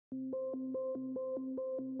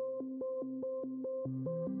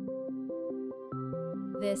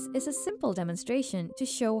This is a simple demonstration to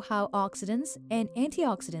show how oxidants and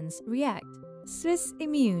antioxidants react. Swisse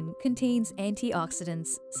Immune contains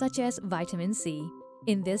antioxidants such as vitamin C.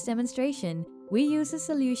 In this demonstration, we use a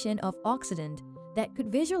solution of oxidant that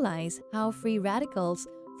could visualize how free radicals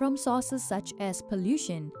from sources such as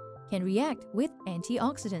pollution can react with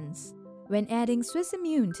antioxidants. When adding Swisse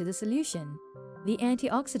Immune to the solution, the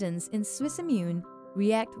antioxidants in Swisse Immune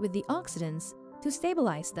react with the oxidants to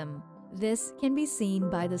stabilize them. This can be seen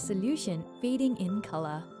by the solution fading in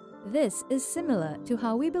color. This is similar to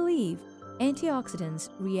how we believe antioxidants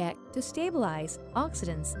react to stabilize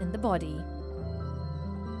oxidants in the body.